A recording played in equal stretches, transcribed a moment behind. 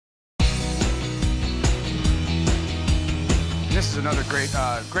this is another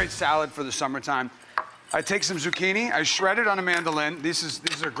great salad for the summertime. I take some zucchini, I shred it on a mandolin. This is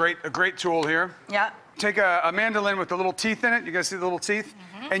a great tool here. Yeah. Take a mandolin with the little teeth in it. You guys see the little teeth?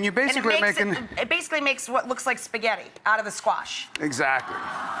 Mm-hmm. And you basically it basically makes what looks like spaghetti out of the squash. Exactly.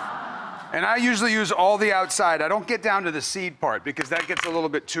 And I usually use all the outside. I don't get down to the seed part because that gets a little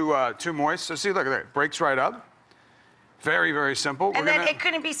bit too moist. So see, look at that. It breaks right up. Very, very simple. And then it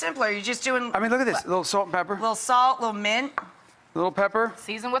couldn't be simpler. You're just doing... I mean, look at this. A little salt and pepper. A little salt, a little mint. A little pepper.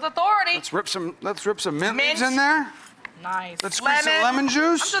 Season with authority. Let's rip some mint leaves in there. Nice. Let's squeeze some lemon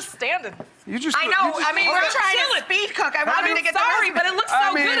juice. I'm just standing. I know. I mean, we're trying to speed cook. I wanted to get sorry, but it looks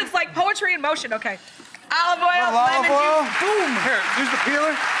so good. It's like poetry in motion. Okay. Olive oil, lemon juice. Boom. Here, use the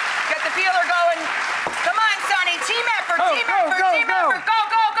peeler. Get the peeler going. Come on, Sonny. Team effort. Team effort. Team effort. Go,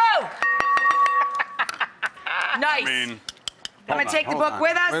 go, go. Nice. I'm going to take the book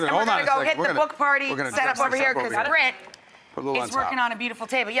with us, and we're going to go hit the book party set up over here because Brent is working on a beautiful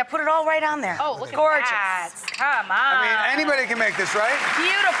table. Yeah, put it all right on there. Oh, look gorgeous. At that. Come on. I mean, anybody can make this, right?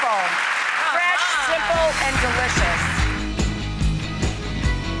 Beautiful. Fresh, simple, and delicious.